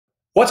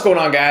What's going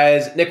on,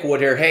 guys? Nick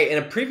Wood here. Hey, in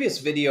a previous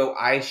video,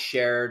 I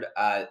shared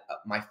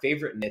my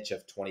favorite niche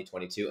of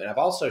 2022, and I've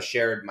also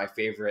shared my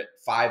favorite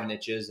 5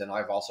 niches, and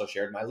I've also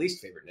shared my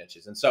least favorite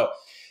niches. And so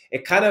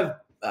it kind of,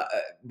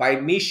 by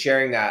me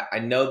sharing that, I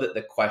know that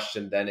the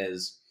question then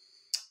is,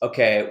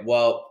 okay,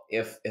 well,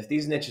 if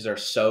these niches are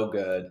so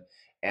good,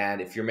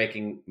 and if you're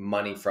making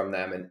money from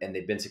them and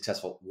they've been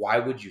successful, why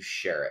would you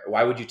share it?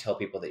 Why would you tell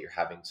people that you're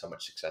having so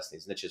much success in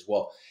these niches?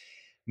 Well,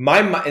 and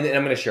I'm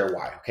going to share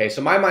why. Okay, so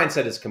my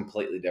mindset is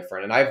completely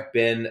different, and I've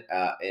been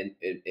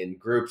in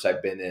groups,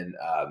 I've been in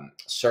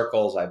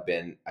circles,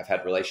 I've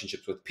had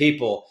relationships with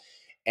people,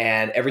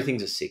 and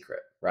everything's a secret,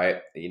 right?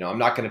 I'm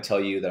not going to tell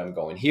you that I'm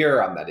going here,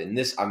 I'm in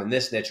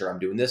this niche, or I'm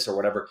doing this or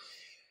whatever,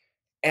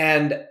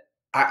 and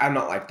I'm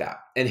not like that.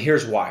 And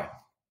here's why.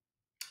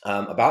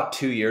 About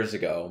 2 years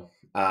ago,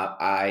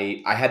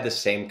 I had the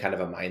same kind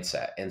of a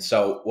mindset. And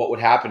so what would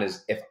happen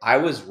is if I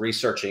was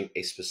researching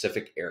a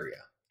specific area,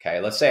 okay,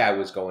 let's say I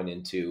was going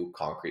into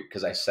concrete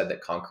because I said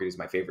that concrete is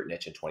my favorite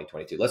niche in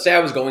 2022. Let's say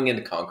I was going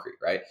into concrete,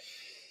 right?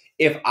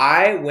 If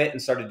I went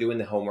and started doing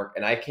the homework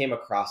and I came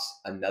across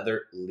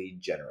another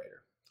lead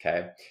generator,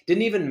 okay,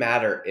 didn't even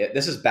matter.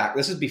 This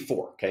is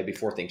before, okay,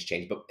 before things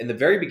changed. But in the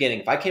very beginning,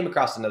 if I came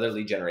across another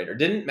lead generator,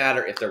 didn't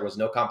matter if there was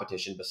no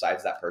competition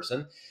besides that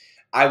person.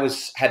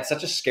 Had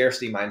such a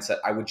scarcity mindset.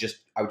 I would just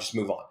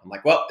move on. I'm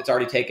like, well, it's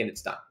already taken.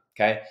 It's done.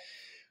 Okay.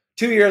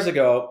 2 years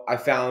ago, I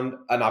found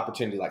an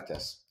opportunity like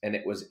this, and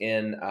it was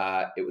in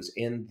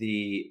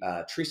the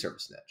tree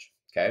service niche.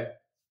 Okay.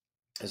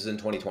 This is in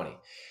 2020,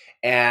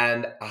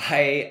 and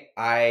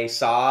I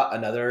saw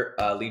another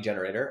lead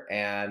generator,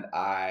 and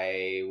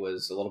I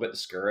was a little bit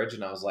discouraged,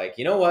 and I was like,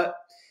 you know what?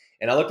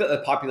 And I looked at the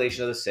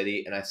population of the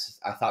city, and I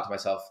thought to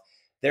myself,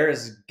 there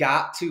has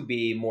got to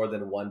be more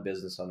than one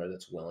business owner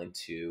that's willing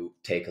to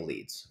take a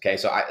leads. Okay,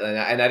 so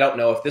I don't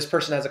know if this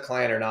person has a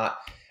client or not,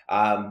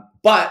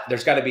 but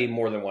there's got to be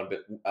more than one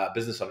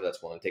business owner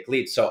that's willing to take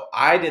leads. So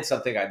I did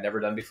something I'd never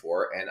done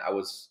before, and I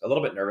was a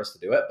little bit nervous to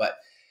do it, but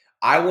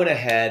I went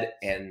ahead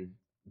and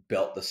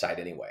built the site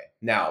anyway.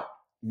 Now,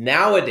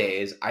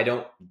 nowadays, I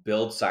don't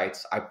build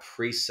sites. I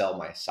pre-sell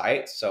my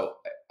site. So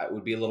it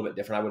would be a little bit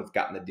different. I would have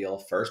gotten the deal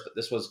first, but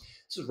this was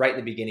right in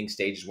the beginning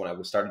stages when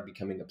I started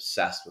becoming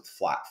obsessed with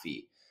flat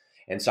fee.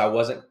 And so I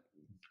wasn't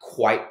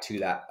quite to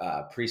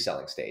that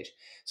pre-selling stage.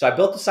 So I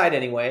built the site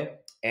anyway.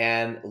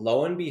 And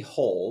lo and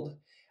behold,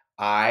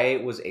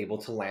 I was able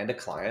to land a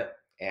client.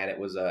 And it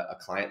was a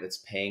client that's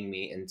paying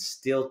me, and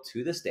still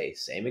to this day,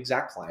 same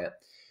exact client,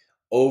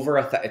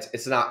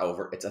 it's not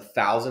over, it's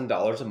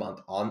 $1,000 a month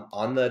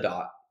on the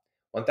dot,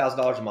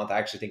 $1,000 a month. I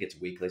actually think it's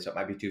weekly, so it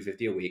might be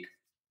 $250 a week,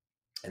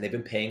 and they've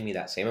been paying me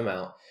that same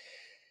amount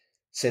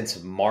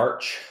since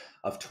March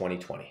of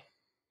 2020.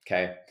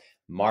 Okay,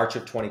 March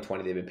of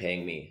 2020, they've been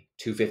paying me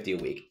 $250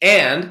 a week,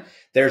 and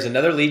there's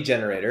another lead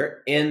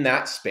generator in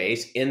that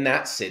space, in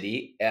that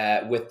city,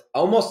 with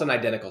almost an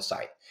identical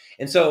site.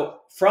 And so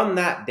from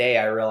that day,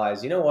 I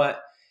realized, you know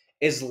what?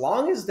 As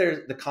long as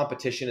the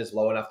competition is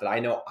low enough that I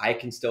know I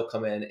can still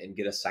come in and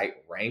get a site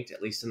ranked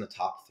at least in the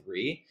top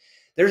 3,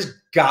 there's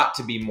got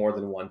to be more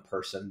than one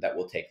person that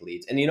will take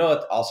leads. And you know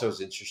what also is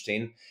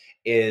interesting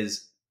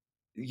is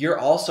you're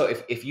also,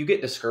 if you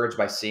get discouraged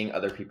by seeing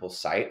other people's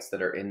sites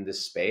that are in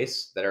this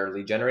space that are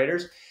lead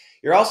generators,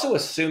 you're also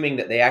assuming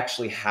that they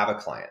actually have a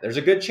client. There's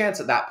a good chance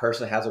that that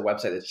person has a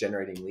website that's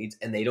generating leads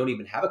and they don't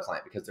even have a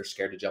client because they're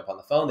scared to jump on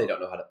the phone. They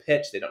don't know how to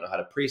pitch. They don't know how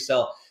to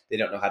pre-sell. They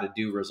don't know how to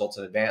do results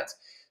in advance.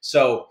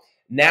 So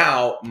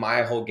now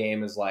my whole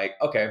game is like,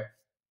 okay,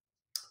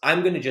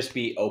 I'm going to just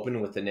be open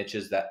with the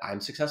niches that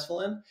I'm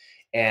successful in.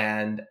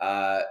 And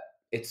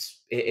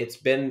it's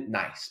been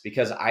nice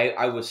because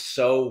I was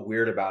so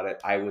weird about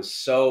it. I was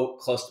so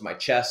close to my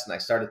chest, and I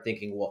started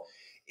thinking, well,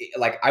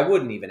 like I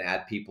wouldn't even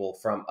add people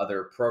from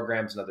other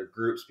programs and other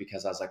groups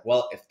because I was like,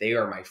 well, if they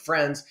are my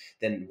friends,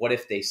 then what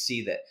if they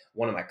see that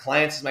one of my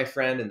clients is my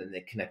friend, and then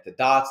they connect the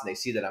dots and they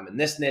see that I'm in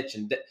this niche,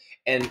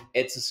 and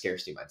it's a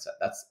scarcity mindset.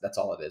 That's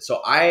all it is.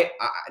 So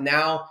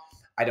now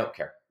I don't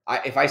care.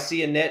 If I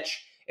see a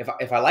niche,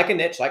 if I like a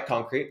niche like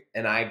concrete,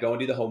 and I go and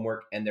do the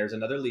homework, and there's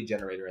another lead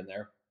generator in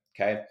there,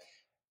 okay,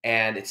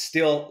 and it's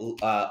still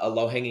a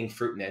low-hanging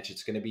fruit niche,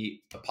 it's going to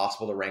be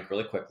possible to rank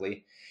really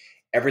quickly.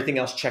 Everything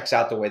else checks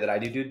out the way that I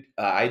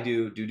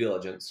do due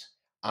diligence.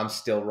 I'm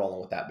still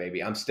rolling with that,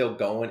 baby. I'm still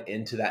going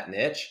into that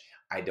niche.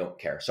 I don't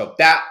care. So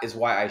that is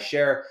why I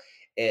share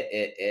it.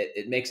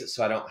 It makes it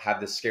so I don't have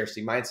this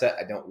scarcity mindset.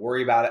 I don't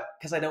worry about it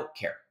because I don't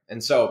care.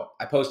 And so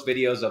I post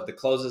videos of the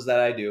closes that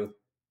I do.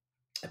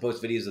 I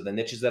post videos of the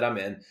niches that I'm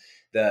in,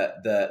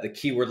 the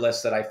keyword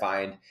lists that I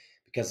find,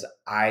 because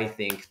I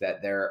think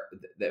that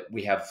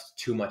we have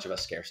too much of a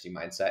scarcity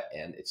mindset,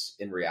 and it's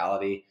in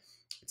reality,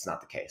 it's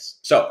not the case.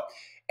 So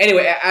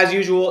anyway, as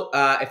usual,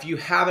 if you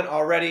haven't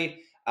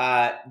already,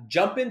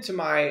 jump into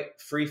my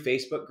free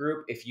Facebook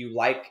group if you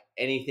like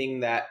anything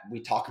that we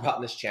talk about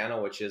in this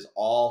channel, which is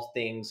all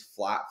things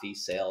flat fee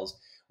sales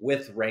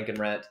with Rank and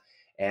Rent,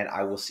 and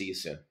I will see you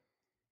soon.